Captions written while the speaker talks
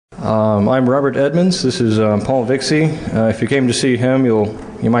I'm Robert Edmonds. This is Paul Vixie. If you came to see him,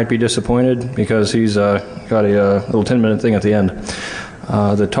 you might be disappointed because he's got a little 10-minute thing at the end.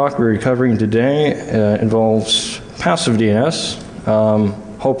 The talk we're covering today involves passive DNS.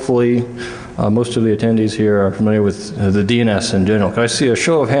 Hopefully, most of the attendees here are familiar with the DNS in general. Can I see a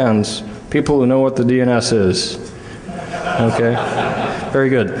show of hands? People who know what the DNS is. Okay, very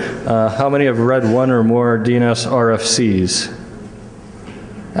good. How many have read one or more DNS RFCs?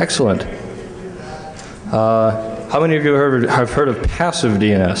 Excellent. How many of you have heard of passive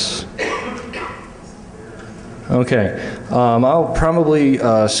DNS? Okay. I'll probably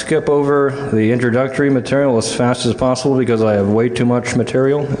skip over the introductory material as fast as possible because I have way too much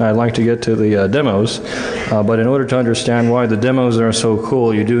material. I'd like to get to the demos, but in order to understand why the demos are so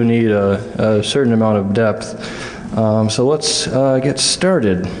cool, you do need a certain amount of depth. So let's get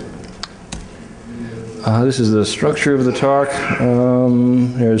started. This is the structure of the talk.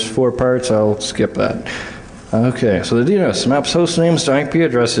 There's 4 parts. I'll skip that. Okay, so the DNS maps host names to IP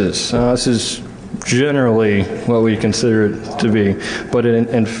addresses. This is generally what we consider it to be, but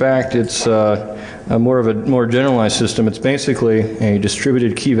in fact it's more of a more generalized system. It's basically a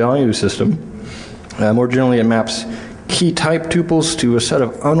distributed key value system. More generally, it maps key type tuples to a set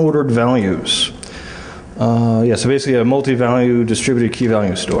of unordered values. Yeah, so basically a multi-value distributed key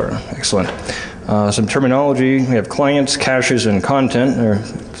value store. Excellent. Some terminology. We have clients, caches, and content. There are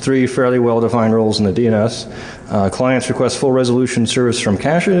 3 fairly well-defined roles in the DNS. Clients request full resolution service from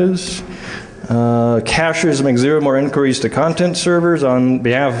caches. Caches make 0 more inquiries to content servers on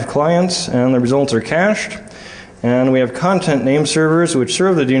behalf of clients, and the results are cached. And we have content name servers, which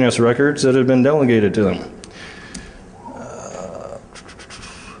serve the DNS records that have been delegated to them.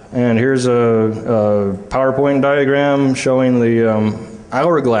 And here's a PowerPoint diagram showing the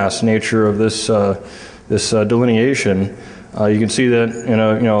hourglass nature of this delineation. You can see that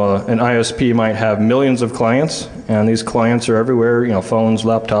an ISP might have millions of clients, and these clients are everywhere, phones,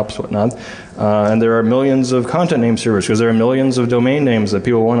 laptops, whatnot. And there are millions of content name servers because there are millions of domain names that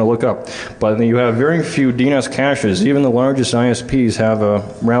people want to look up. But you have very few DNS caches. Even the largest ISPs have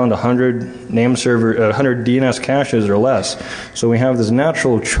around 100 DNS caches or less. So we have this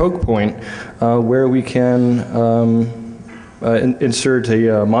natural choke point where we can insert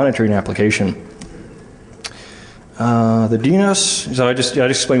a monitoring application. The DNS, so I just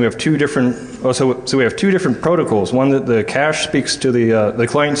explained we have 2 different, so we have 2 different protocols. One that the cache speaks to the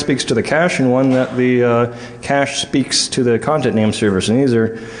client speaks to the cache, and one that the cache speaks to the content name servers. And these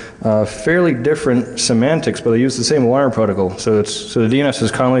are fairly different semantics, but they use the same wire protocol. So the DNS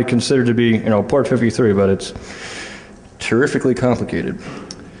is commonly considered to be port 53, but it's terrifically complicated.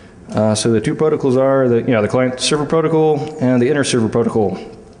 So the 2 protocols are the client server protocol and the inter server protocol,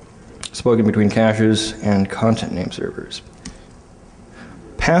 spoken between caches and content name servers.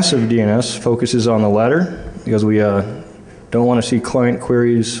 Passive DNS focuses on the latter because we don't want to see client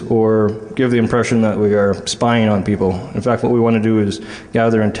queries or give the impression that we are spying on people. In fact, what we want to do is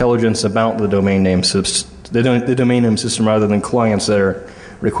gather intelligence about the domain name system rather than clients that are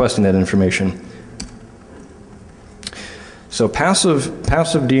requesting that information. So passive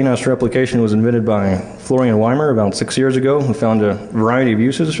DNS replication was invented by Florian Weimer about 6 years ago, who found a variety of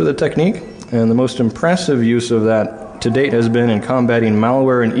uses for the technique. And the most impressive use of that to date has been in combating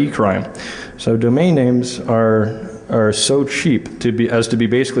malware and e-crime. So domain names are so cheap as to be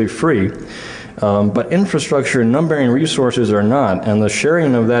basically free, but infrastructure and numbering resources are not. And the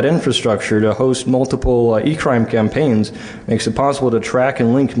sharing of that infrastructure to host multiple e-crime campaigns makes it possible to track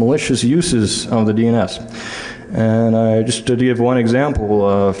and link malicious uses of the DNS. And just to give one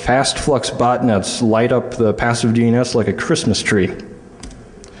example, fast flux botnets light up the passive DNS like a Christmas tree.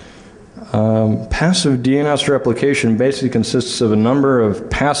 Passive DNS replication basically consists of a number of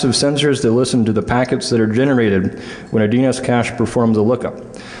passive sensors that listen to the packets that are generated when a DNS cache performs a lookup.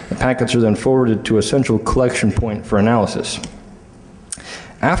 The packets are then forwarded to a central collection point for analysis.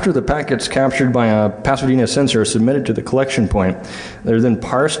 After the packets captured by a passive DNS sensor are submitted to the collection point, they're then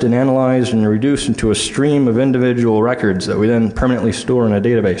parsed and analyzed and reduced into a stream of individual records that we then permanently store in a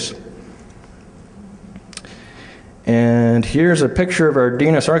database. And here's a picture of our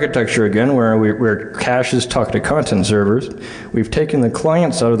DNS architecture again, where caches talk to content servers. We've taken the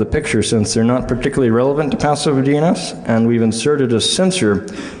clients out of the picture since they're not particularly relevant to passive DNS, and we've inserted a sensor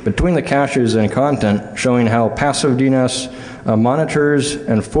between the caches and content showing how passive DNS monitors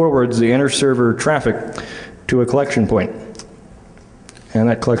and forwards the inter-server traffic to a collection point. And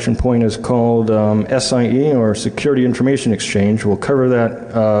that collection point is called SIE, or Security Information Exchange. We'll cover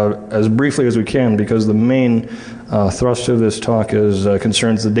that as briefly as we can because the main thrust of this talk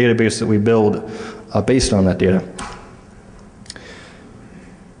concerns the database that we build based on that data.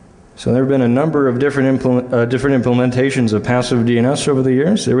 So there have been a number of different implementations of passive DNS over the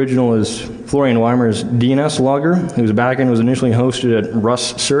years. The original is Florian Weimer's DNS logger, whose backend was initially hosted at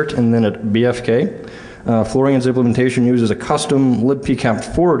RusCert and then at BFK. Florian's implementation uses a custom libpcap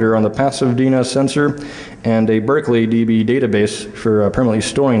forwarder on the passive DNS sensor and a Berkeley DB database for permanently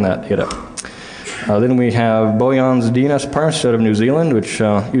storing that data. Then we have Boyan's DNS parse out of New Zealand, which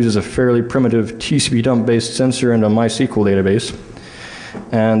uses a fairly primitive TCP dump-based sensor and a MySQL database.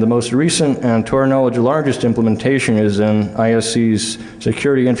 And the most recent and, to our knowledge, largest implementation is in ISC's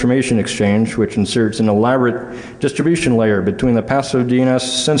Security Information Exchange, which inserts an elaborate distribution layer between the passive DNS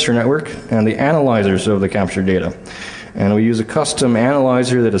sensor network and the analyzers of the captured data. And we use a custom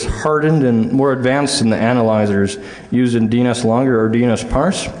analyzer that is hardened and more advanced than the analyzers used in DNS logger or DNS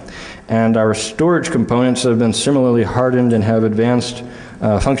parse. And our storage components have been similarly hardened and have advanced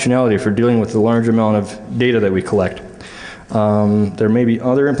functionality for dealing with the large amount of data that we collect. There may be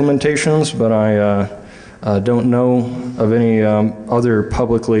other implementations, but I don't know of any other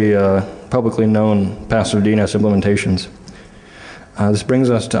publicly known passive DNS implementations. This brings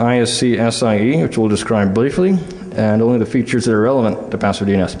us to ISC SIE, which we'll describe briefly, and only the features that are relevant to passive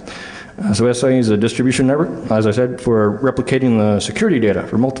DNS. So SIE is a distribution network, as I said, for replicating the security data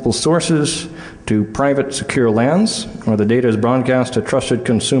from multiple sources to private secure LANs, where the data is broadcast to trusted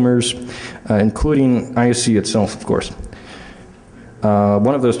consumers, including ISC itself, of course.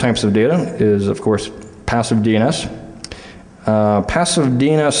 One of those types of data is, of course, passive DNS. Passive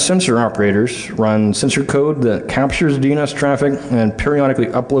DNS sensor operators run sensor code that captures DNS traffic and periodically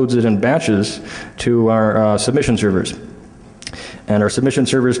uploads it in batches to our submission servers. And our submission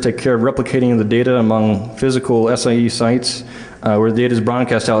servers take care of replicating the data among physical SIE sites where the data is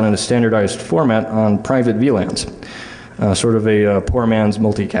broadcast out in a standardized format on private VLANs, sort of a poor man's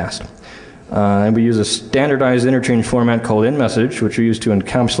multicast. And we use a standardized interchange format called InMessage, which we use to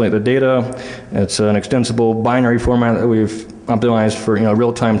encapsulate the data. It's an extensible binary format that we've optimized for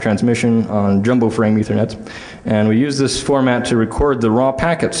real-time transmission on jumbo frame Ethernet. And we use this format to record the raw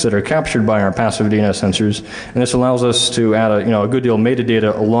packets that are captured by our passive DNS sensors. And this allows us to add a good deal of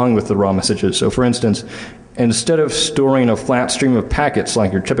metadata along with the raw messages. So for instance, instead of storing a flat stream of packets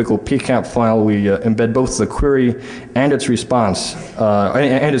like your typical PCAP file, we embed both the query and its response,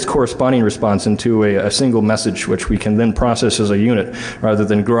 and its corresponding response into a single message, which we can then process as a unit, rather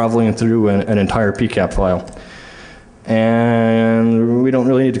than groveling through an entire PCAP file. And we don't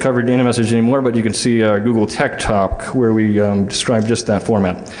really need to cover data message anymore, but you can see our Google Tech Talk, where we describe just that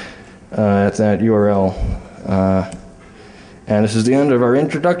format at that URL. And this is the end of our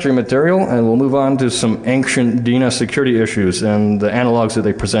introductory material, and we'll move on to some ancient DNS security issues and the analogs that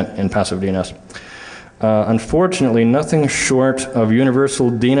they present in passive DNS. Unfortunately, nothing short of universal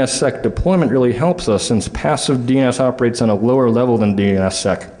DNSSEC deployment really helps us, since passive DNS operates on a lower level than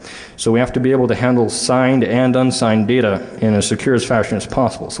DNSSEC. So we have to be able to handle signed and unsigned data in as secure as fashion as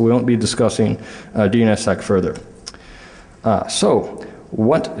possible. So we won't be discussing DNSSEC further. So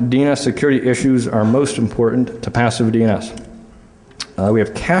what DNS security issues are most important to passive DNS? We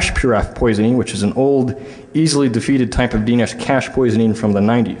have cache puraf poisoning, which is an old, easily defeated type of DNS cache poisoning from the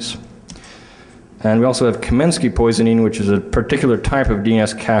 90s. And we also have Kamensky poisoning, which is a particular type of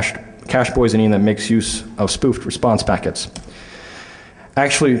DNS cache poisoning that makes use of spoofed response packets.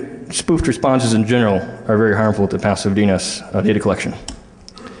 Actually, spoofed responses in general are very harmful to passive DNS data collection.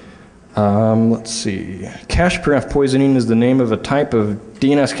 Let's see. Cache puraf poisoning is the name of a type of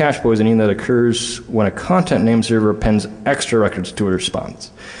DNS cache poisoning that occurs when a content name server appends extra records to a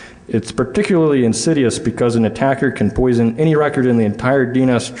response. It's particularly insidious because an attacker can poison any record in the entire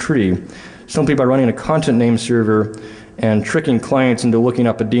DNS tree simply by running a content name server and tricking clients into looking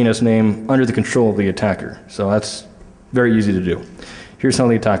up a DNS name under the control of the attacker. So that's very easy to do. Here's how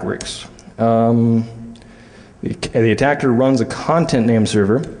the attack works. The attacker runs a content name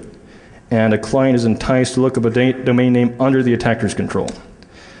server, and a client is enticed to look up a domain name under the attacker's control.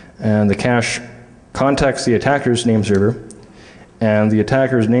 And the cache contacts the attacker's name server, and the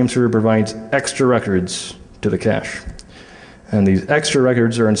attacker's name server provides extra records to the cache. And these extra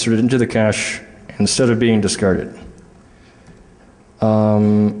records are inserted into the cache instead of being discarded.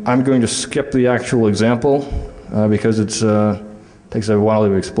 I'm going to skip the actual example because it takes a while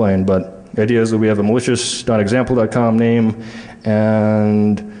to explain, but the idea is that we have a malicious.example.com name,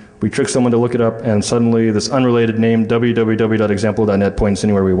 and we trick someone to look it up, and suddenly this unrelated name, www.example.net, points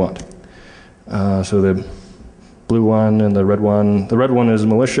anywhere we want. So the blue one and the red one is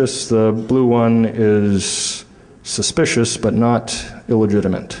malicious, the blue one is suspicious but not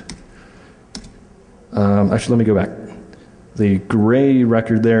illegitimate. Actually, let me go back. The gray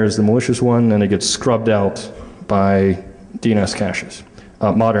record there is the malicious one, and it gets scrubbed out by DNS caches.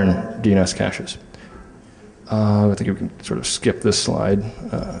 modern DNS caches. I think we can sort of skip this slide.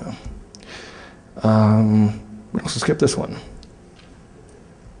 We can also skip this one.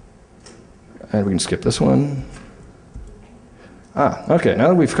 And we can skip this one. Okay, now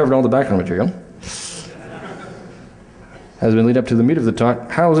that we've covered all the background material, as we lead up to the meat of the talk,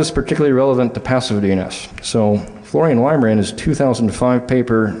 how is this particularly relevant to passive DNS? So Florian Weimer in his 2005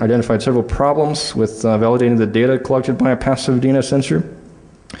 paper identified several problems with validating the data collected by a passive DNS sensor,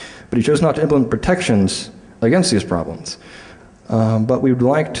 but he chose not to implement protections against these problems. But we would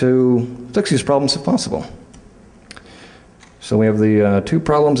like to fix these problems if possible. So we have the two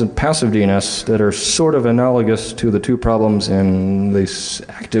problems in passive DNS that are sort of analogous to the two problems in this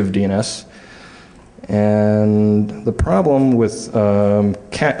active DNS. And the problem with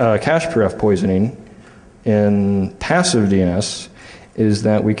cache pref poisoning in passive DNS is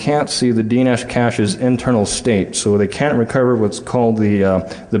that we can't see the DNS cache's internal state, so they can't recover what's called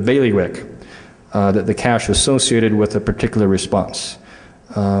the bailiwick that the cache associated with a particular response.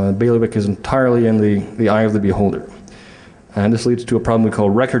 Bailiwick is entirely in the eye of the beholder. And this leads to a problem we call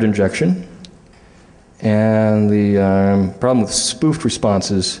record injection. And the problem with spoofed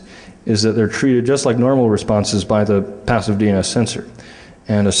responses is that they're treated just like normal responses by the passive DNS sensor.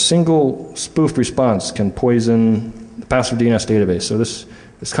 And a single spoofed response can poison the passive DNS database. So this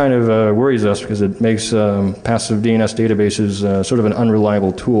kind of worries us because it makes passive DNS databases sort of an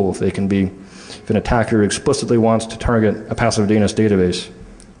unreliable tool if an attacker explicitly wants to target a passive DNS database.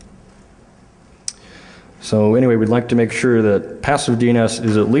 So anyway, we'd like to make sure that passive DNS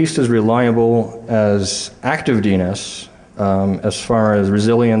is at least as reliable as active DNS as far as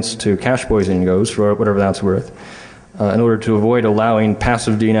resilience to cache poisoning goes, for whatever that's worth, in order to avoid allowing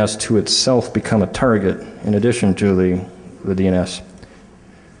passive DNS to itself become a target in addition to the DNS.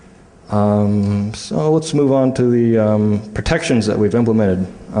 So let's move on to the protections that we've implemented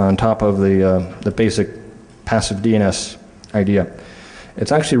on top of the basic passive DNS idea.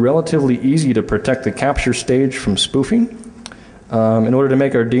 It's actually relatively easy to protect the capture stage from spoofing. In order to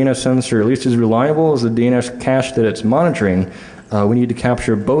make our DNS sensor at least as reliable as the DNS cache that it's monitoring, we need to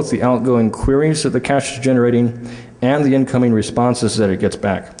capture both the outgoing queries that the cache is generating and the incoming responses that it gets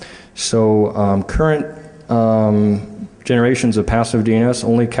back. So current generations of passive DNS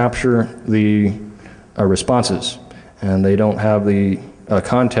only capture the responses, and they don't have the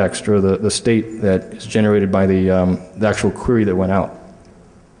context or the state that is generated by the actual query that went out.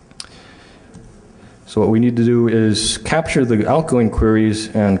 So what we need to do is capture the outgoing queries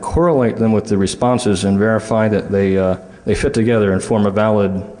and correlate them with the responses and verify that they fit together and form a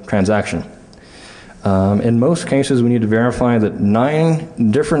valid transaction. In most cases, we need to verify that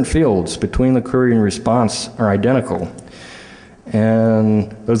 9 different fields between the query and response are identical.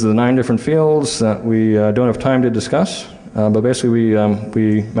 And those are the 9 different fields that we don't have time to discuss, but basically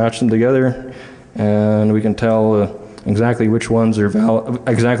we match them together and we can tell exactly which ones are valid,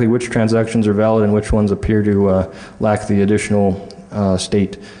 exactly which transactions are valid and which ones appear to lack the additional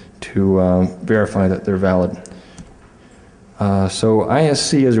state to verify that they're valid. So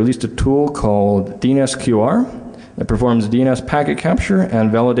ISC has released a tool called DNS QR that performs DNS packet capture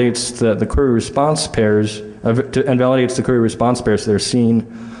and validates the query response pairs that are seen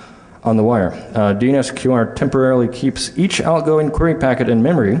on the wire. DNS QR temporarily keeps each outgoing query packet in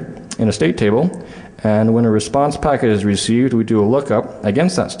memory in a state table, and when a response packet is received, we do a lookup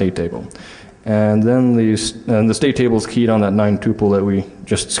against that state table. And then the state table is keyed on that 9 tuple that we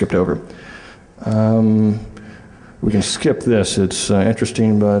just skipped over. We can skip this. It's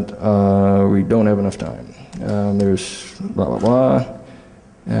interesting, but we don't have enough time. There's blah, blah, blah.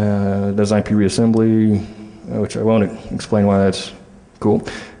 Does IP reassembly, which I won't explain why that's cool.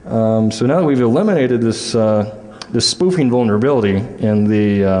 So now that we've eliminated this spoofing vulnerability in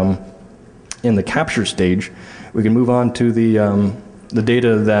the capture stage, we can move on to the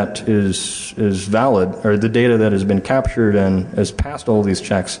data that is valid, or the data that has been captured and has passed all these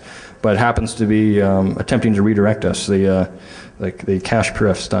checks, but happens to be attempting to redirect us, like the cache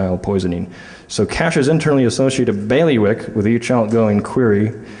pref style poisoning. So caches internally associate a bailiwick with each outgoing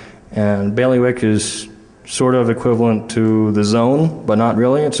query, and bailiwick is sort of equivalent to the zone, but not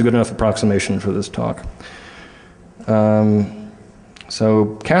really. It's a good enough approximation for this talk.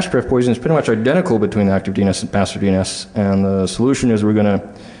 So cache pref poisoning is pretty much identical between active DNS and passive DNS, and the solution is we're going to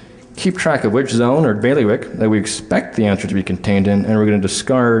keep track of which zone or bailiwick that we expect the answer to be contained in, and we're going to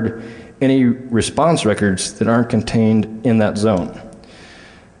discard any response records that aren't contained in that zone.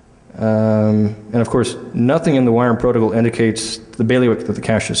 And of course, nothing in the wire protocol indicates the bailiwick that the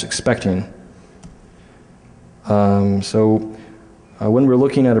cache is expecting. When we're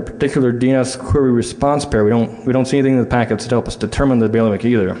looking at a particular DNS query response pair, we don't see anything in the packets that help us determine the bailiwick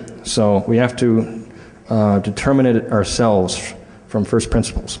either. So we have to determine it ourselves from first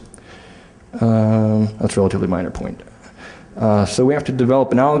principles. That's a relatively minor point. So we have to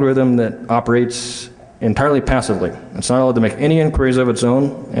develop an algorithm that operates entirely passively. It's not allowed to make any inquiries of its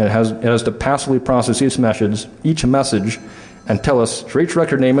own, and it has to passively process each message and tell us for each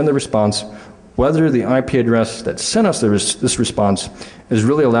record name in the response whether the IP address that sent us this response is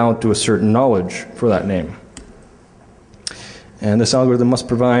really allowed to assert knowledge for that name. And this algorithm must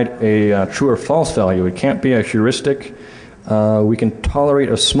provide a true or false value. It can't be a heuristic. We can tolerate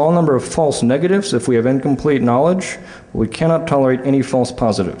a small number of false negatives if we have incomplete knowledge, but we cannot tolerate any false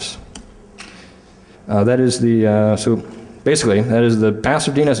positives. That is the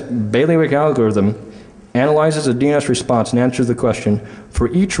passive DNS bailiwick algorithm analyzes a DNS response and answers the question, for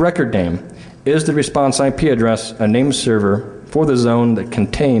each record name, is the response IP address a name server for the zone that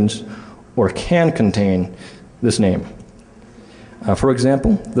contains or can contain this name? For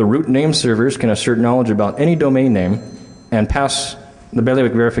example, the root name servers can assert knowledge about any domain name and pass the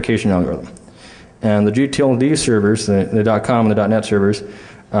bailiwick verification algorithm. And the GTLD servers, the .com and the .net servers,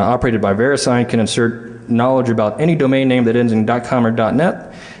 operated by VeriSign, can insert knowledge about any domain name that ends in .com or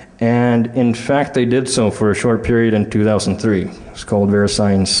 .net. And in fact, they did so for a short period in 2003. It's called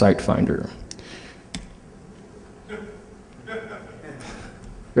VeriSign Site Finder.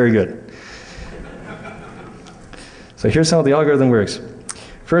 Very good. So here's how the algorithm works.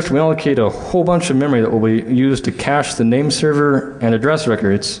 First, we allocate a whole bunch of memory that will be used to cache the name server and address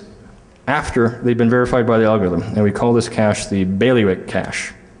records after they've been verified by the algorithm. And we call this cache the bailiwick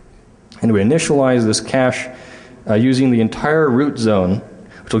cache. And we initialize this cache using the entire root zone,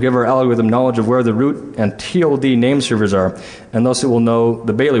 which will give our algorithm knowledge of where the root and TLD name servers are, and thus it will know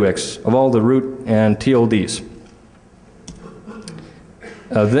the bailiwicks of all the root and TLDs.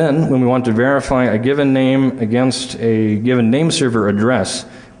 Then, when we want to verify a given name against a given name server address,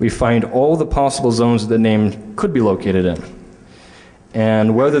 we find all the possible zones that name could be located in,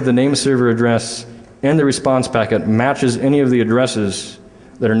 and whether the name server address in the response packet matches any of the addresses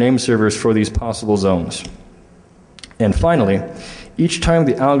that are name servers for these possible zones. And finally, each time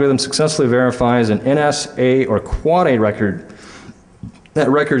the algorithm successfully verifies an NS, A, or quad A record, that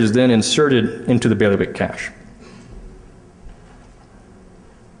record is then inserted into the bailiwick cache.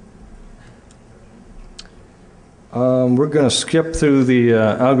 We're going to skip through the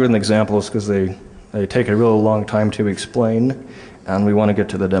algorithm examples because they take a real long time to explain, and we want to get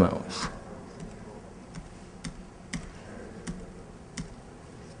to the demos.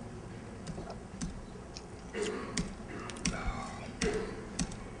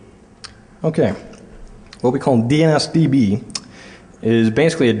 Okay, what we call DNSDB is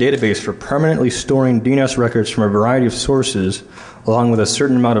basically a database for permanently storing DNS records from a variety of sources along with a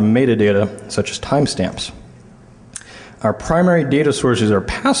certain amount of metadata such as timestamps. Our primary data sources are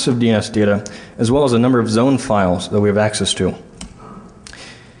passive DNS data as well as a number of zone files that we have access to.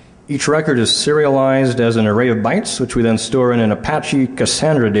 Each record is serialized as an array of bytes, which we then store in an Apache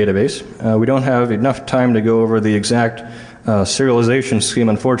Cassandra database. We don't have enough time to go over the exact serialization scheme,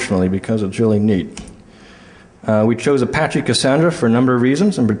 unfortunately, because it's really neat. We chose Apache Cassandra for a number of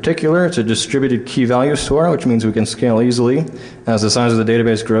reasons. In particular, it's a distributed key value store, which means we can scale easily as the size of the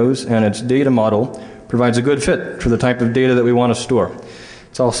database grows, and its data model provides a good fit for the type of data that we want to store.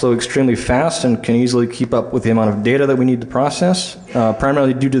 It's also extremely fast and can easily keep up with the amount of data that we need to process,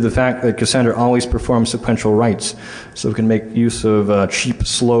 primarily due to the fact that Cassandra always performs sequential writes, so we can make use of cheap,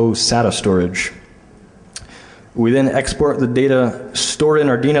 slow SATA storage. We then export the data stored in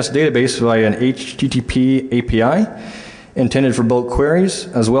our DNS database via an HTTP API intended for bulk queries,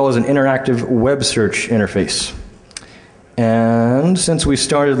 as well as an interactive web search interface. And since we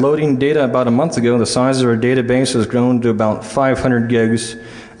started loading data about a month ago, the size of our database has grown to about 500 gigs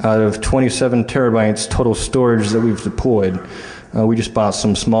out of 27 terabytes total storage that we've deployed. We just bought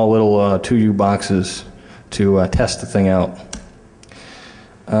some small little 2U boxes to test the thing out.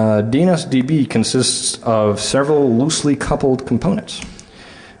 DNSDB consists of several loosely coupled components.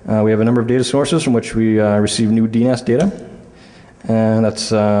 We have a number of data sources from which we receive new DNS data. And that's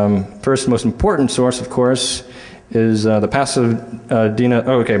first most important source, of course, is the passive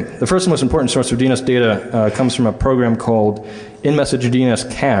DNS. The first and most important source of DNS data comes from a program called in-message DNS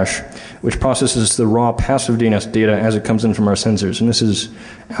cache, which processes the raw passive DNS data as it comes in from our sensors. And this is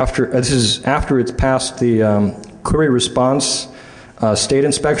after it's passed the query response state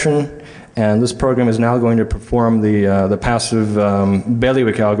inspection, and this program is now going to perform the passive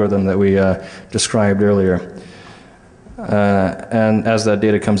bailiwick algorithm that we described earlier, and as that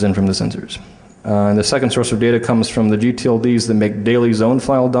data comes in from the sensors. And the second source of data comes from the GTLDs that make daily zone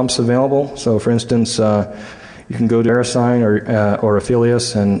file dumps available. So for instance, you can go to Verisign or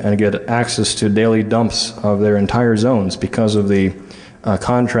Affilius and get access to daily dumps of their entire zones because of the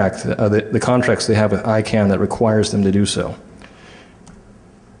contracts they have with ICANN that requires them to do so.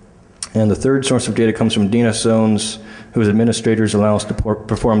 And the third source of data comes from DNS zones, whose administrators allow us to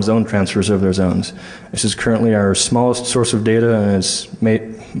perform zone transfers of their zones. This is currently our smallest source of data, and it's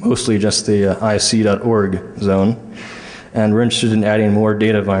mostly just the ISC.org zone. And we're interested in adding more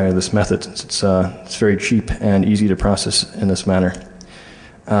data via this method, since it's very cheap and easy to process in this manner.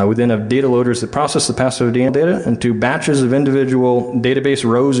 We then have data loaders that process the passive DNS data into batches of individual database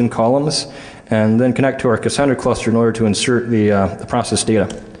rows and columns, and then connect to our Cassandra cluster in order to insert the processed data.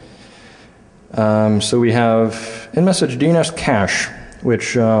 So we have in-message DNS cache,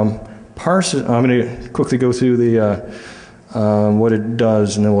 which parses. I'm going to quickly go through the what it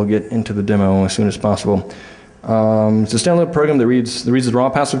does, and then we'll get into the demo as soon as possible. It's a standalone program that reads the raw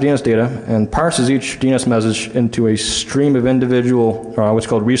passive DNS data and parses each DNS message into a stream of individual, what's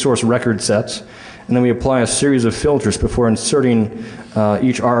called resource record sets, and then we apply a series of filters before inserting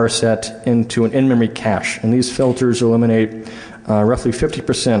each RR set into an in-memory cache. And these filters eliminate roughly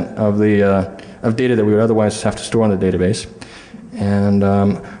 50% of the of data that we would otherwise have to store on the database. And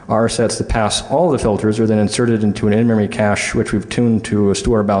RR sets that pass all the filters are then inserted into an in-memory cache, which we've tuned to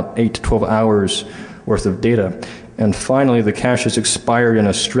store about 8 to 12 hours worth of data. And finally, the cache is expired in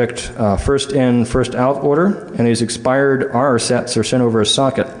a strict first in, first out order, and these expired RR sets are sent over a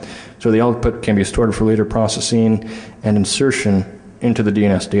socket, so the output can be stored for later processing and insertion into the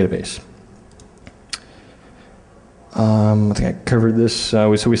DNS database. I think I covered this. So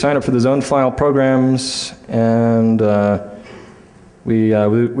we sign up for the zone file programs, and we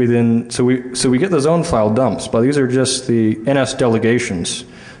get the zone file dumps, but these are just the NS delegations.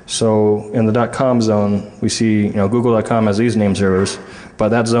 So in the .com zone, we see Google.com has these name servers, but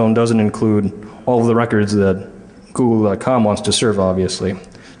that zone doesn't include all of the records that Google.com wants to serve, obviously,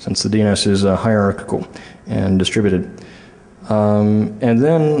 since the DNS is hierarchical and distributed. And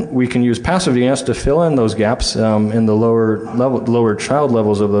then we can use passive DNS to fill in those gaps in the lower child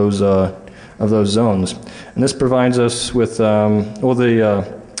levels of those zones. And this provides us with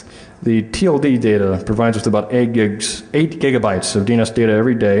the TLD data provides us with about 8 gigabytes of DNS data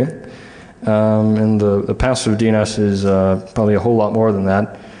every day, and the passive DNS is probably a whole lot more than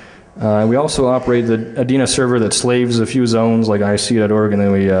that. And we also operate a DNS server that slaves a few zones like ISC.org, and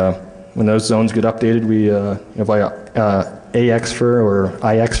then we, when those zones get updated, we via AXFR or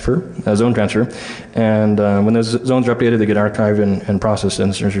IXFR, zone transfer, and when those zones are updated, they get archived and processed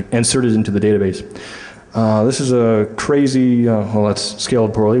and inserted into the database. This is a crazy, well, that's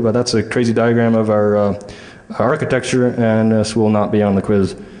scaled poorly, but that's a crazy diagram of our architecture, and this will not be on the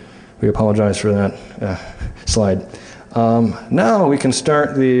quiz. We apologize for that slide. Now we can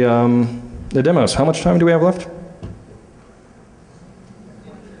start the demos. How much time do we have left?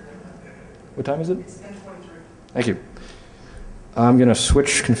 What time is it? It's 10:23. Thank you. I'm going to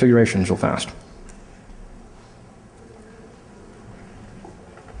switch configurations real fast.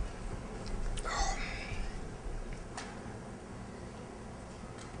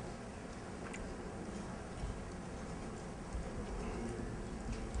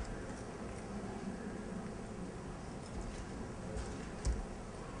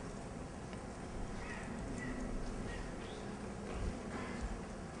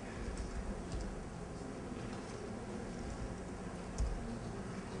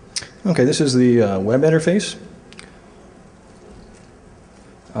 Okay, this is the web interface.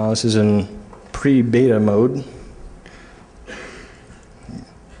 This is in pre-beta mode.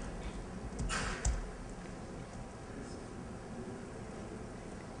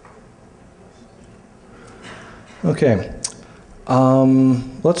 Okay,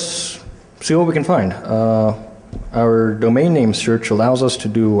 let's see what we can find. Our domain name search allows us to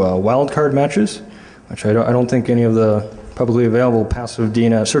do wildcard matches, which I don't think any of the publicly available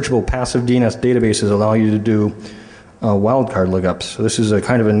searchable passive DNS databases allow you to do wildcard lookups. So this is a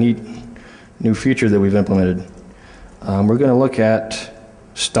kind of a neat new feature that we've implemented. We're going to look at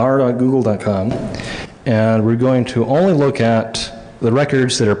star.google.com, and we're going to only look at the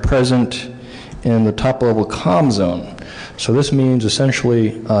records that are present in the top level com zone. So this means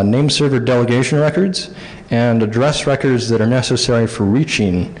essentially name server delegation records and address records that are necessary for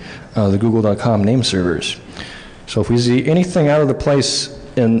reaching the google.com name servers. So if we see anything out of the place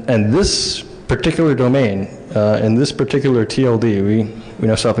in this particular domain, in this particular TLD, we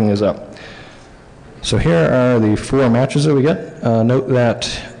know something is up. So here are the 4 matches that we get. Note that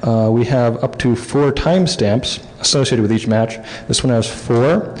we have up to 4 timestamps associated with each match. This one has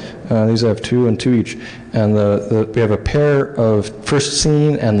 4. These have 2 and 2 each. And we have a pair of first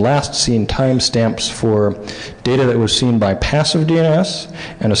seen and last seen timestamps for data that was seen by passive DNS,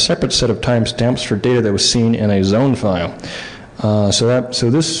 and a separate set of timestamps for data that was seen in a zone file.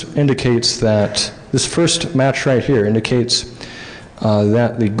 So this indicates that this first match right here indicates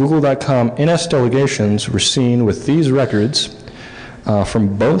that the google.com NS delegations were seen with these records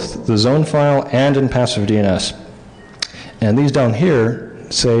from both the zone file and in passive DNS. And these down here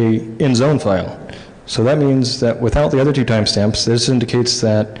say in zone file. So that means that without the other 2 timestamps, this indicates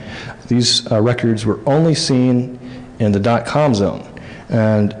that these records were only seen in the .com zone.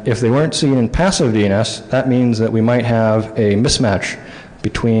 And if they weren't seen in passive DNS, that means that we might have a mismatch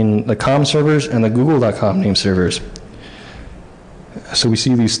between the com servers and the google.com name servers. So we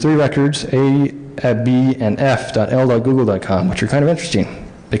see these 3 records, A, B, and F.L.google.com, which are kind of interesting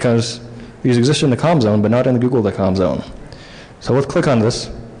because these exist in the com zone, but not in the google.com zone. So let's click on this.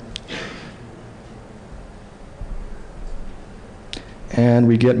 And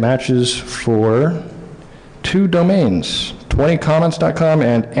we get matches for 2 domains, 20comments.com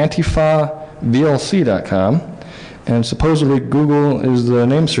and antifavlc.com. And supposedly Google is the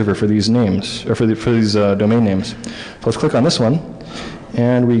name server for these names, or for these domain names. So let's click on this one,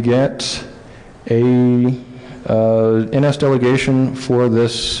 and we get a NS delegation for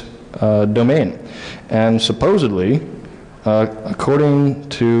this domain. And supposedly, according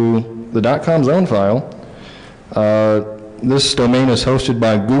to the .com zone file, this domain is hosted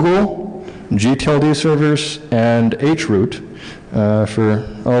by Google, GTLD servers, and hroot. For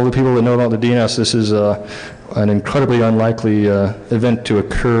all the people that know about the DNS, this is an incredibly unlikely event to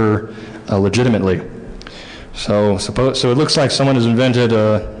occur legitimately. So it looks like someone has invented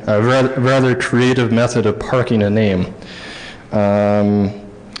a rather creative method of parking a name.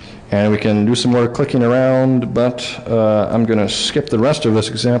 And we can do some more clicking around, but I'm going to skip the rest of this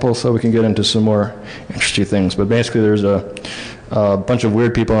example so we can get into some more interesting things. But basically there's a bunch of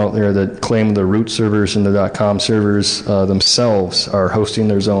weird people out there that claim the root servers and the .com servers themselves are hosting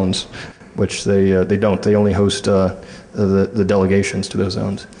their zones, which they don't. They only host the delegations to those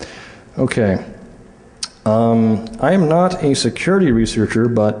zones. Okay. I am not a security researcher,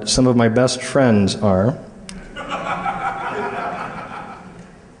 but some of my best friends are.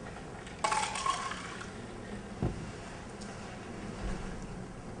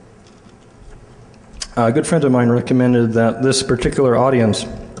 A good friend of mine recommended that this particular audience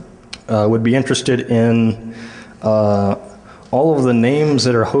would be interested in all of the names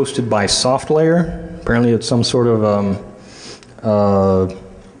that are hosted by SoftLayer. Apparently it's some sort of a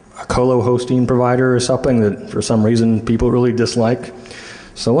colo hosting provider or something that for some reason people really dislike.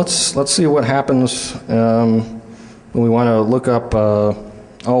 So let's see what happens when we want to look up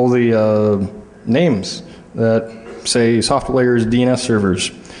all the names that say SoftLayer's DNS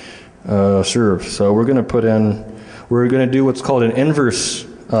servers serve. So we're going to do what's called an inverse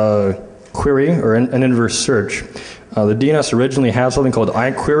query or an inverse search. The DNS originally had something called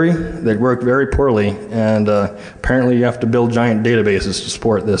iQuery that worked very poorly, and apparently you have to build giant databases to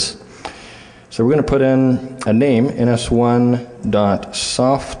support this. So we're going to put in a name,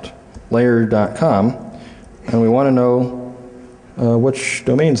 ns1.softlayer.com, and we want to know which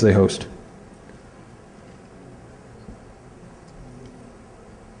domains they host.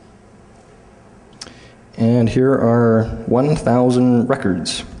 And here are 1,000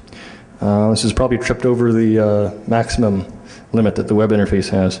 records. This is probably tripped over the maximum limit that the web interface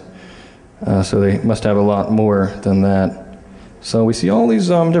has. So they must have a lot more than that. So we see all these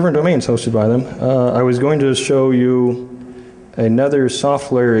different domains hosted by them. I was going to show you another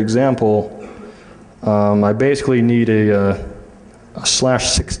SoftLayer example. I basically need a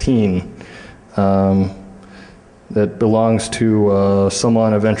 /16 that belongs to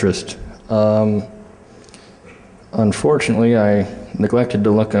someone of interest. Unfortunately, I neglected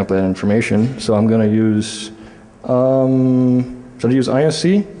to look up that information, so I'm going to use, should I use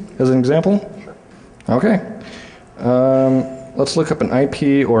ISC as an example? Okay. Let's look up an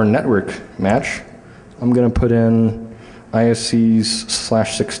IP or network match. I'm going to put in ISC's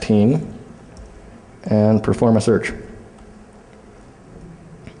 /16 and perform a search.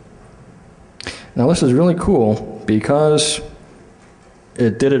 Now this is really cool because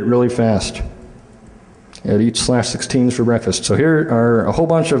it did it really fast. It eats /16s for breakfast. So here are a whole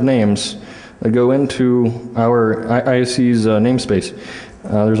bunch of names that go into our ISC's namespace.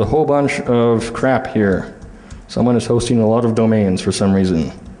 There's a whole bunch of crap here. Someone is hosting a lot of domains for some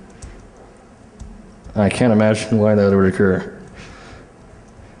reason. I can't imagine why that would occur.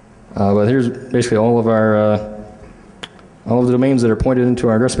 But here's basically all of the domains that are pointed into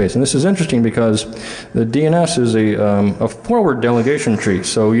our address space. And this is interesting because the DNS is a forward delegation tree,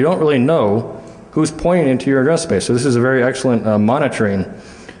 so you don't really know who's pointing into your address space. So this is a very excellent monitoring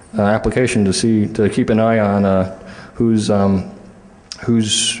application to keep an eye on who's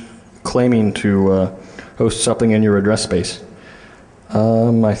claiming to host something in your address space.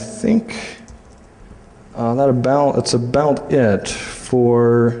 I think that's about it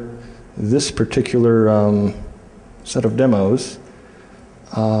for this particular set of demos.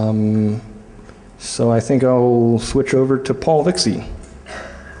 So I think I'll switch over to Paul Vixie.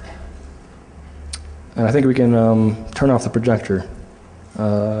 And I think we can turn off the projector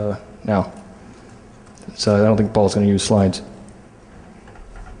now. So I don't think Paul's going to use slides.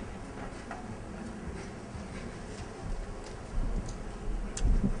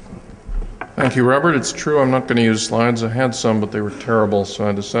 Thank you, Robert. It's true I'm not going to use slides. I had some, but they were terrible, so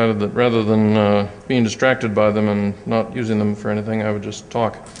I decided that rather than being distracted by them and not using them for anything, I would just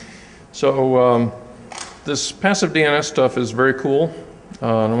talk. So this passive DNS stuff is very cool.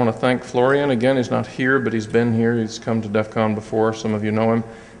 And I want to thank Florian. Again, he's not here, but he's been here. He's come to DEF CON before. Some of you know him,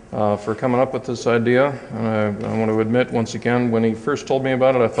 for coming up with this idea. And I want to admit, once again, when he first told me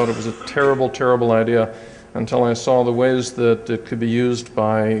about it, I thought it was a terrible, terrible idea until I saw the ways that it could be used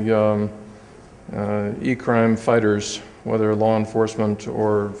by e-crime fighters, whether law enforcement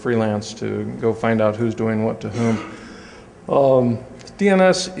or freelance, to go find out who's doing what to whom.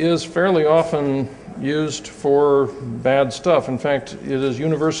 DNS is fairly often used for bad stuff. In fact, it is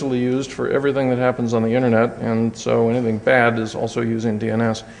universally used for everything that happens on the internet, and so anything bad is also using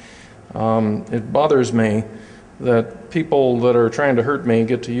DNS. It bothers me that people that are trying to hurt me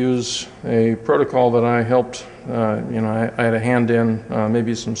get to use a protocol that I helped, I had a hand in,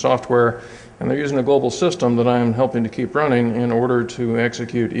 maybe some software, and they're using a global system that I'm helping to keep running in order to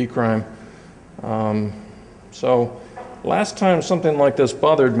execute e-crime. So last time something like this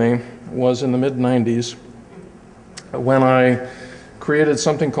bothered me was in the mid-90s when I created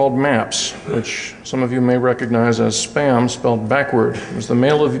something called MAPS, which some of you may recognize as spam spelled backward. It was the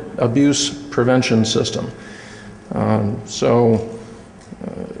Mail Abuse Prevention System.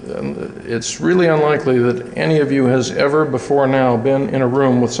 It's really unlikely that any of you has ever before now been in a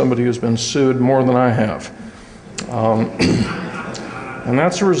room with somebody who's been sued more than I have. And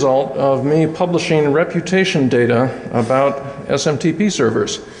that's a result of me publishing reputation data about SMTP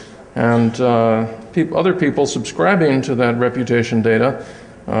servers. And other people subscribing to that reputation data,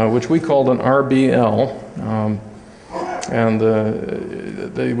 which we called an RBL,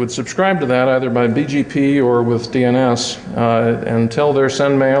 they would subscribe to that either by BGP or with DNS and tell their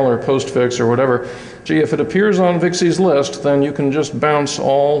sendmail or postfix or whatever, gee, if it appears on Vixie's list, then you can just bounce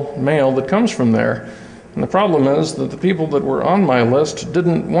all mail that comes from there. And the problem is that the people that were on my list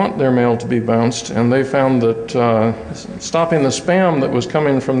didn't want their mail to be bounced, and they found that stopping the spam that was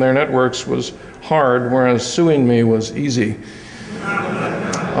coming from their networks was hard, whereas suing me was easy.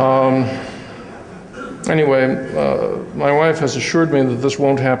 Anyway, my wife has assured me that this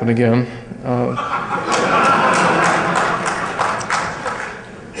won't happen again.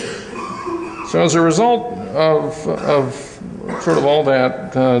 So as a result of sort of all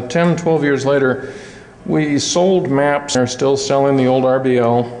that, 10, 12 years later, we sold MAPS. They're still selling the old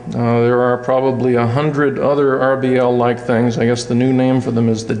RBL. There are probably 100 other RBL-like things. I guess the new name for them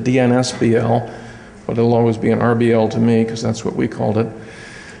is the DNSBL, but it'll always be an RBL to me because that's what we called it.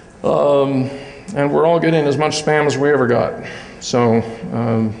 And we're all getting as much spam as we ever got. So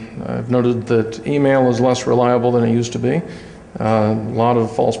I've noted that email is less reliable than it used to be. A lot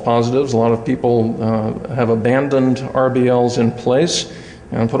of false positives. A lot of people have abandoned RBLs in place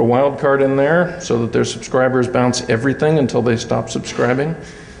and put a wildcard in there so that their subscribers bounce everything until they stop subscribing.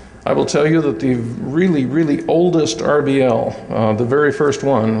 I will tell you that the really, really oldest RBL, the very first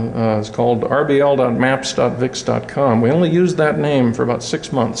one, is called rbl.maps.vix.com. We only used that name for about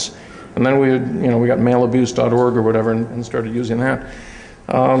 6 months. And then we got mailabuse.org or whatever and started using that.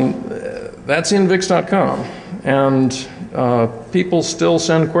 That's in Vix.com, and people still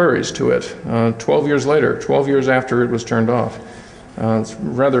send queries to it 12 years later, 12 years after it was turned off. It's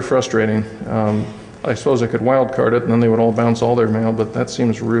rather frustrating. I suppose I could wildcard it and then they would all bounce all their mail, but that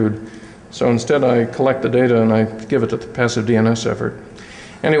seems rude. So instead I collect the data and I give it to the passive DNS effort.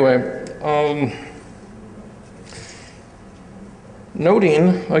 Anyway,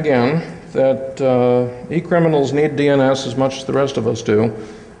 noting, again, that e-criminals need DNS as much as the rest of us do.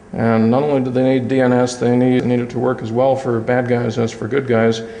 And not only do they need DNS, they need it to work as well for bad guys as for good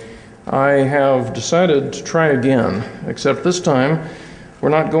guys. I have decided to try again, except this time We're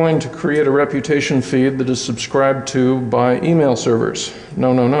not going to create a reputation feed that is subscribed to by email servers.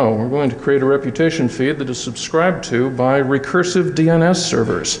 No, no, no. We're going to create a reputation feed that is subscribed to by recursive DNS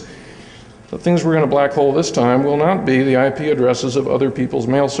servers. The things we're going to black hole this time will not be the IP addresses of other people's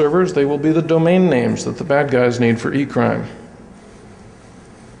mail servers. They will be the domain names that the bad guys need for e-crime.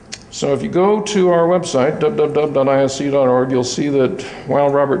 So if you go to our website, www.isc.org, you'll see that while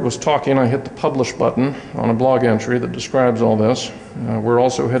Robert was talking, I hit the publish button on a blog entry that describes all this. We're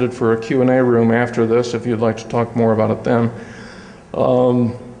also headed for a Q&A room after this if you'd like to talk more about it then.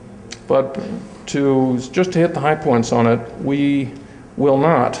 But just to hit the high points on it, we will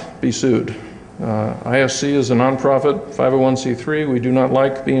not be sued. ISC is a nonprofit 501c3. We do not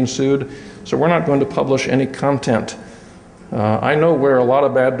like being sued, so we're not going to publish any content. I know where a lot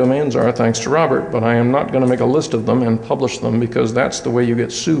of bad domains are, thanks to Robert, but I am not going to make a list of them and publish them because that's the way you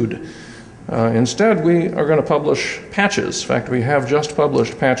get sued. Instead, we are going to publish patches. In fact, we have just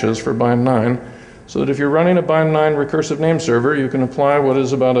published patches for Bind 9, so that if you're running a Bind 9 recursive name server, you can apply what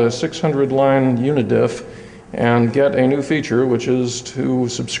is about a 600-line unidiff and get a new feature, which is to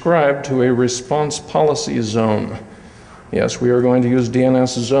subscribe to a response policy zone. Yes, we are going to use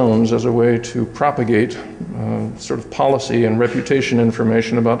DNS zones as a way to propagate sort of policy and reputation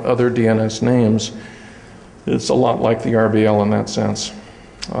information about other DNS names. It's a lot like the RBL in that sense.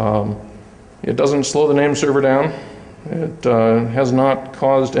 It doesn't slow the name server down. It has not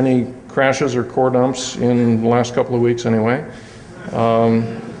caused any crashes or core dumps in the last couple of weeks anyway.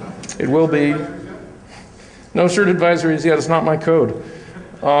 It will be. No cert advisories yet. It's not my code.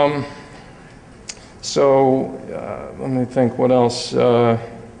 Let me think what else. The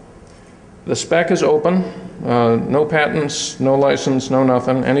spec is open. No patents, no license, no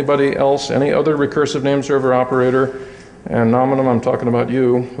nothing. Anybody else, any other recursive name server operator, and nominum, I'm talking about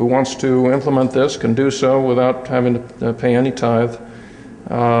you, who wants to implement this can do so without having to pay any tithe.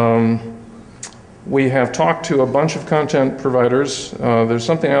 We have talked to a bunch of content providers. There's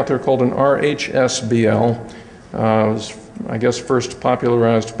something out there called an RHSBL. It was, I guess, first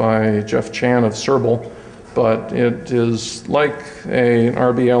popularized by Jeff Chan of Serble, but it is like an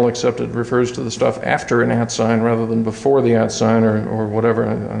RBL, except it refers to the stuff after an @ sign rather than before the @ sign or whatever.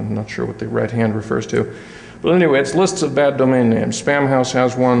 I'm not sure what the right hand refers to. But anyway, it's lists of bad domain names. Spamhaus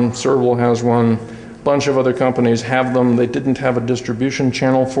has one, Serval has one, a bunch of other companies have them. They didn't have a distribution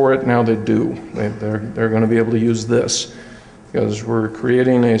channel for it, now they do. They're going to be able to use this, because we're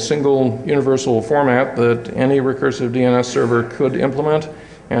creating a single universal format that any recursive DNS server could implement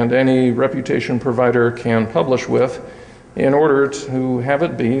and any reputation provider can publish with, in order to have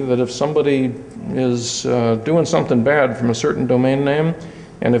it be that if somebody is doing something bad from a certain domain name,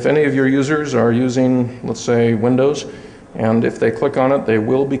 and if any of your users are using, let's say, Windows, and if they click on it, they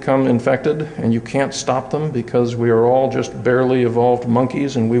will become infected, and you can't stop them because we are all just barely evolved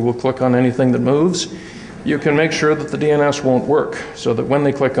monkeys and we will click on anything that moves, you can make sure that the DNS won't work, so that when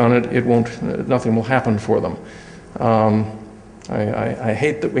they click on it, nothing will happen for them. I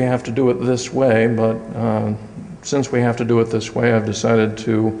hate that we have to do it this way, but since we have to do it this way, I've decided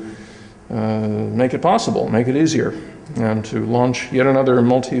to make it possible, make it easier, and to launch yet another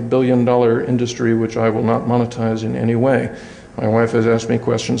multi-billion-dollar industry which I will not monetize in any way. My wife has asked me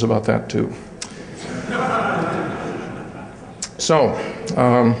questions about that too. So,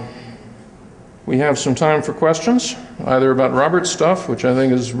 we have some time for questions, either about Robert's stuff, which I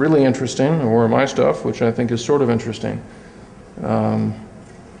think is really interesting, or my stuff, which I think is sort of interesting. How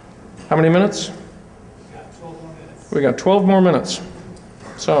many minutes? We got 12 more minutes.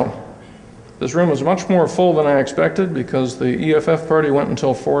 So, this room is much more full than I expected because the EFF party went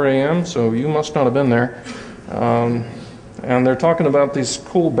until 4 a.m., so you must not have been there. And they're talking about this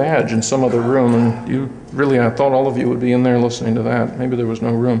cool badge in some other room, and I thought all of you would be in there listening to that. Maybe there was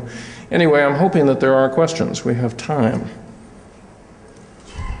no room. Anyway, I'm hoping that there are questions. We have time.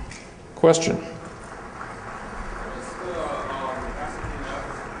 Question?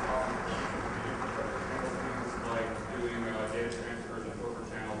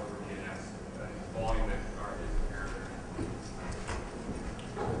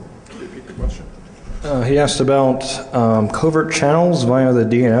 He asked about covert channels via the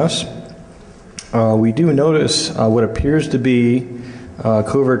DNS. We do notice what appears to be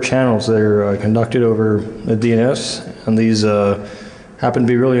covert channels that are conducted over the DNS, and these happen to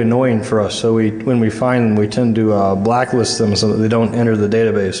be really annoying for us. So when we find them, we tend to blacklist them so that they don't enter the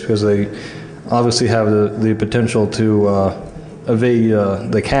database, because they obviously have the potential to evade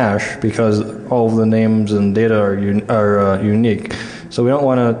the cache, because all of the names and data are unique. So we don't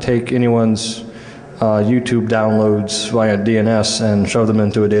want to take anyone's YouTube downloads via DNS and shove them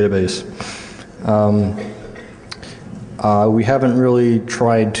into a database. We haven't really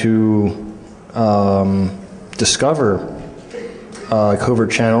tried to discover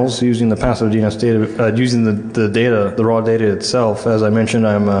covert channels using the passive DNS data, using the raw data itself. As I mentioned,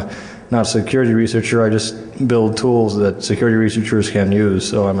 I'm not a security researcher. I just build tools that security researchers can use.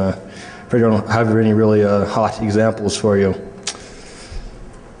 So I'm afraid I don't have any really hot examples for you.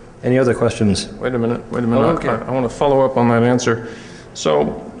 Any other questions? Wait a minute. Oh, okay. I want to follow up on that answer.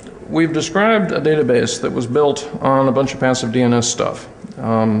 So we've described a database that was built on a bunch of passive DNS stuff.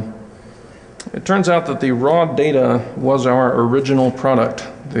 It turns out that the raw data was our original product.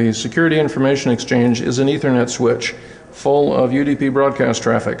 The Security Information Exchange is an Ethernet switch full of UDP broadcast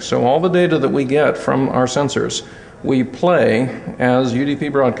traffic. So all the data that we get from our sensors, we play as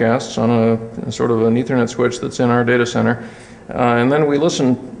UDP broadcasts on a sort of an Ethernet switch that's in our data center. And then we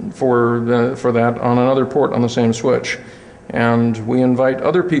listen for that on another port on the same switch. And we invite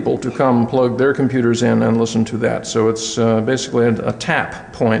other people to come plug their computers in and listen to that. So it's basically a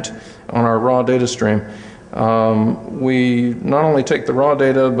tap point on our raw data stream. We not only take the raw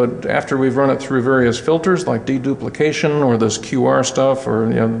data, but after we've run it through various filters like deduplication or this QR stuff or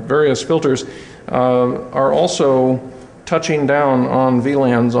various filters, are also touching down on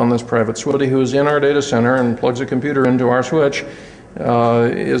VLANs on this private switch. Somebody who's in our data center and plugs a computer into our switch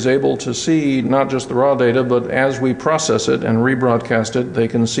is able to see not just the raw data, but as we process it and rebroadcast it, they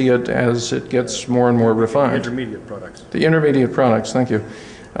can see it as it gets more and more refined. Intermediate products. The intermediate products, thank you.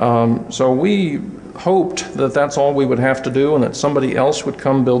 So we hoped that that's all we would have to do and that somebody else would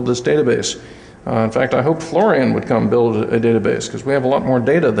come build this database. In fact, I hoped Florian would come build a database because we have a lot more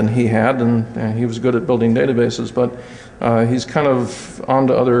data than he had, and he was good at building databases, but he's kind of on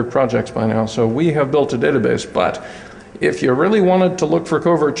to other projects by now. So we have built a database, but if you really wanted to look for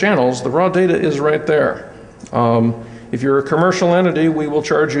covert channels, the raw data is right there. If you're a commercial entity, we will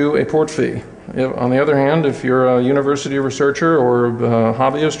charge you a port fee. On the other hand, if you're a university researcher or a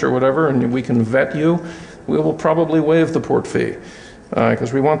hobbyist or whatever, and we can vet you, we will probably waive the port fee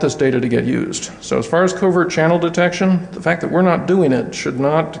because we want this data to get used. So as far as covert channel detection, the fact that we're not doing it should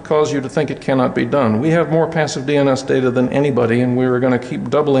not cause you to think it cannot be done. We have more passive DNS data than anybody, and we're going to keep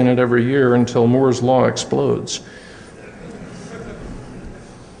doubling it every year until Moore's law explodes.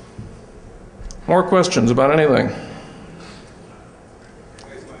 More questions about anything?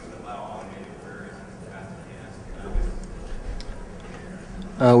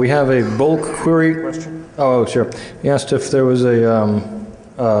 We have a bulk query question. Oh, sure. He asked if there was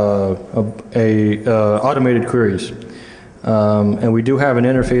automated queries, and we do have an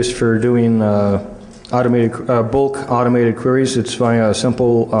interface for doing bulk automated queries. It's via a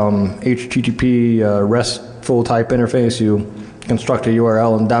simple HTTP RESTful type interface. You construct a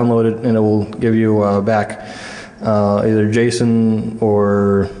URL and download it, and it will give you back either JSON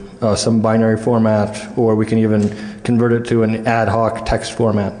or some binary format, or we can even convert it to an ad hoc text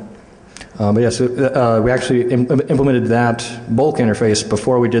format. But yes, we actually implemented that bulk interface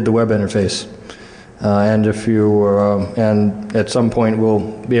before we did the web interface. And if you and at some point we'll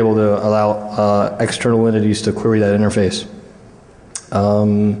be able to allow external entities to query that interface.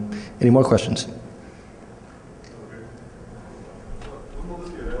 Any more questions?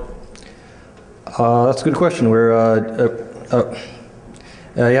 That's a good question. We're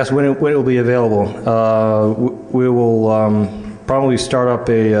yes, when it will be available. We will probably start up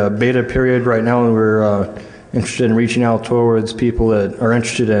a beta period right now, and we're interested in reaching out towards people that are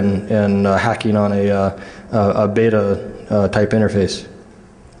interested in hacking on a beta type interface.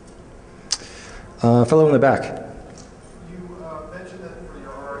 Fellow in the back. You mentioned that for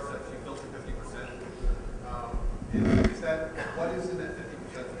your RSS you built to 50%. Is that, what is in that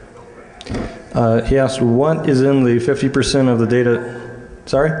 50% that you built for? He asked what is in the 50% of the data.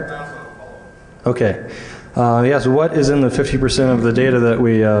 Sorry? Okay. Yes, what is in the 50% of the data that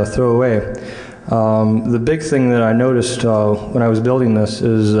we throw away? The big thing that I noticed when I was building this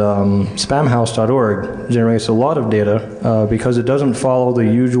is spamhouse.org generates a lot of data because it doesn't follow the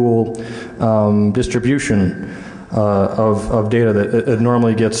usual distribution of data that it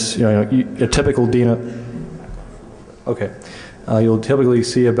normally gets. A typical DNS. Okay. You'll typically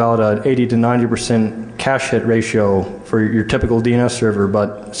see about an 80 to 90% cache hit ratio for your typical DNS server,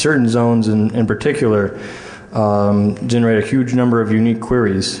 but certain zones in particular generate a huge number of unique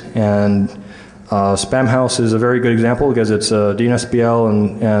queries. And Spamhouse is a very good example because it's a DNSBL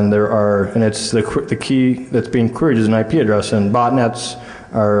and it's the key that's being queried is an IP address, and botnets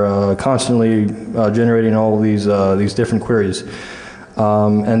are constantly generating all of these different queries.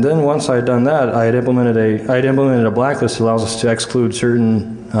 And then once I had done that, I had implemented a blacklist that allows us to exclude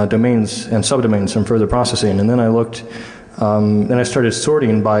certain domains and subdomains from further processing. And then I looked Then I started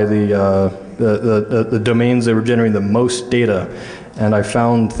sorting by the domains that were generating the most data. And I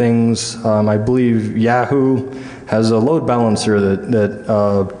found things, I believe Yahoo has a load balancer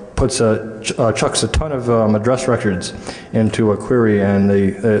that chucks a ton of address records into a query, and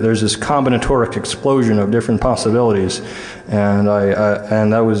there's this combinatoric explosion of different possibilities. And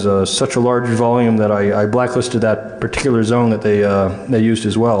that was such a large volume that I blacklisted that particular zone that they used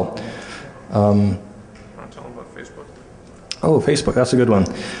as well. Want to tell them about Facebook? Oh, Facebook, that's a good one.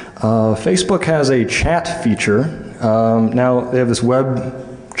 Facebook has a chat feature. Now they have this web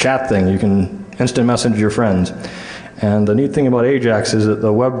chat thing. You can instant message your friends. And the neat thing about Ajax is that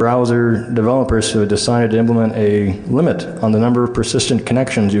the web browser developers have decided to implement a limit on the number of persistent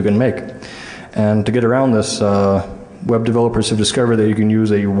connections you can make. And to get around this, web developers have discovered that you can use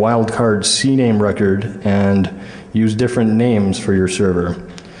a wildcard CNAME record and use different names for your server.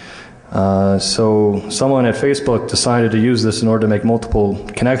 So someone at Facebook decided to use this in order to make multiple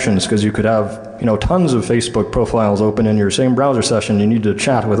connections, because you could have tons of Facebook profiles open in your same browser session. You need to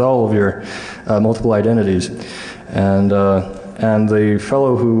chat with all of your multiple identities. And the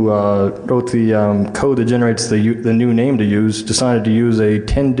fellow who wrote the code that generates the new name to use decided to use a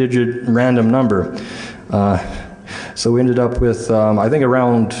 10-digit random number. So we ended up with, I think,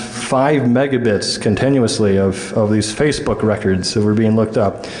 around 5 megabits continuously of these Facebook records that were being looked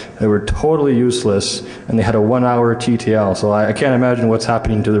up. They were totally useless, and they had a 1-hour TTL. So I can't imagine what's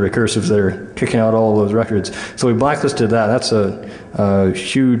happening to the recursives that are kicking out all those records. So we blacklisted that. That's a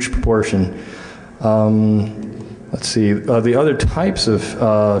huge proportion. Let's see, the other types of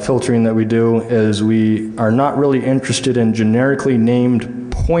filtering that we do is we are not really interested in generically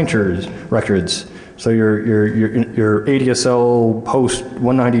named pointers records. So your ADSL host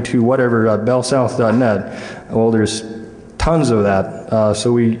 192 whatever bellsouth.net, well, there's tons of that.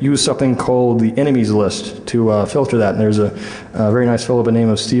 So we use something called the enemies list to filter that. And there's a very nice fellow by the name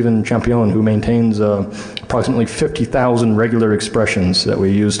of Stephen Champion who maintains approximately 50,000 regular expressions that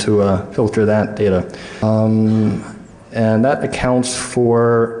we use to filter that data. And that accounts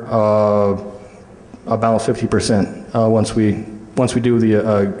for about 50% once we do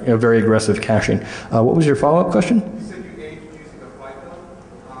the very aggressive caching. What was your follow-up question? You said you aged using a FICO,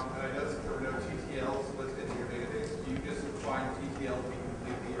 and I noticed there were no TTLs listed in your database. Do you just find TTL to be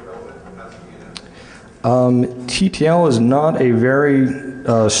completely irrelevant as a DNS? TTL is not a very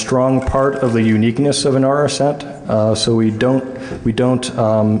strong part of the uniqueness of an RSet, so we don't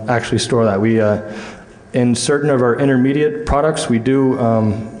actually store that. In certain of our intermediate products, we do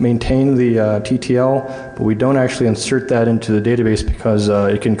maintain the TTL, but we don't actually insert that into the database because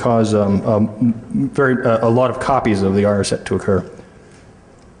it can cause a lot of copies of the RSet to occur.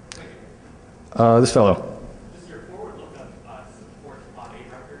 This fellow. Does your forward lookup support Pod 8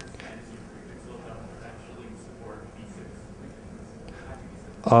 records, and does your prefix lookup actually support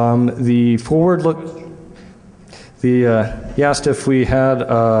V6? The forward look. He asked if we had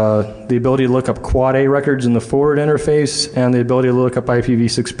the ability to look up quad A records in the forward interface and the ability to look up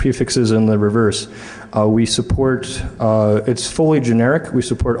IPv6 prefixes in the reverse. We support, it's fully generic. We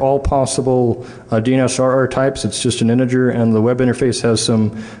support all possible DNS types. It's just an integer, and the web interface has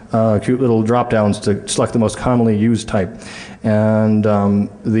some cute little drop downs to select the most commonly used type. And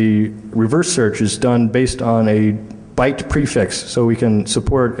the reverse search is done based on a byte prefix, so we can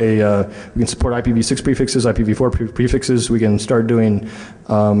support IPv6 prefixes, IPv4 prefixes. We can start doing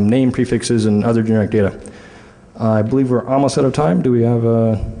name prefixes and other generic data. I believe we're almost out of time. Do we have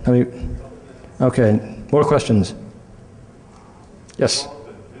any? Okay, more questions? Yes.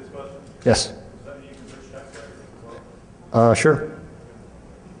 Yes. Sure.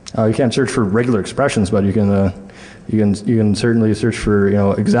 You can't search for regular expressions, but you can certainly search for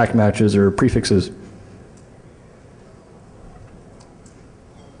exact matches or prefixes.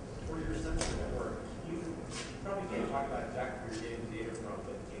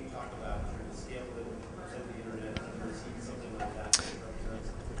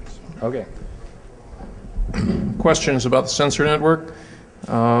 Okay. Questions about the sensor network.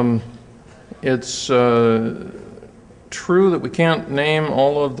 It's true that we can't name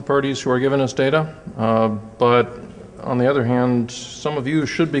all of the parties who are giving us data, but on the other hand, some of you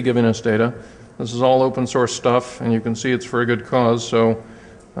should be giving us data. This is all open source stuff, and you can see it's for a good cause, so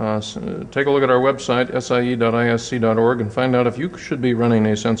take a look at our website, sie.isc.org, and find out if you should be running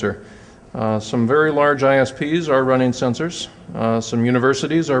a sensor. Some very large ISPs are running sensors. Some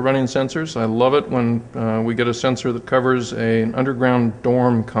universities are running sensors. I love it when we get a sensor that covers an underground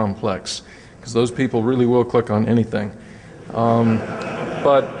dorm complex, because those people really will click on anything.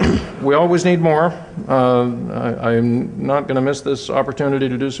 But we always need more. I'm not going to miss this opportunity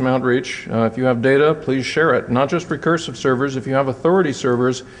to do some outreach. If you have data, please share it. Not just recursive servers. If you have authority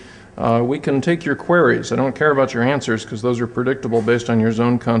servers, we can take your queries. I don't care about your answers because those are predictable based on your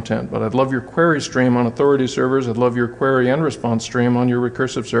zone content. But I'd love your query stream on authority servers. I'd love your query and response stream on your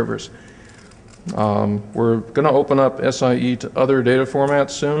recursive servers. We're going to open up SIE to other data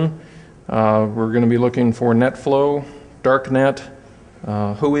formats soon. We're going to be looking for NetFlow, DarkNet,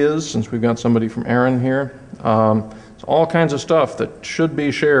 Whois, since we've got somebody from Aaron here. It's all kinds of stuff that should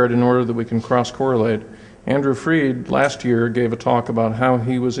be shared in order that we can cross-correlate. Andrew Freed last year gave a talk about how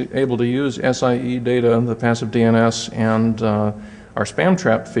he was able to use SIE data, the passive DNS, and our spam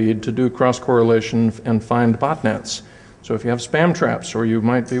trap feed to do cross-correlation and find botnets. So if you have spam traps, or you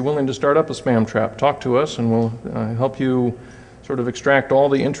might be willing to start up a spam trap, talk to us and we'll help you sort of extract all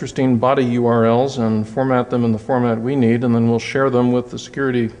the interesting body URLs and format them in the format we need, and then we'll share them with the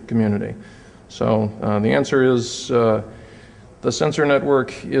security community. So the answer is the sensor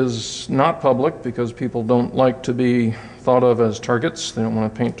network is not public because people don't like to be thought of as targets. They don't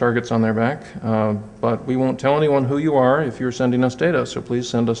want to paint targets on their back. But we won't tell anyone who you are if you're sending us data, so please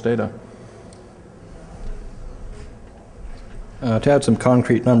send us data. To add some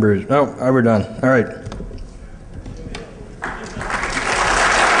concrete numbers. Oh, we're done. All right.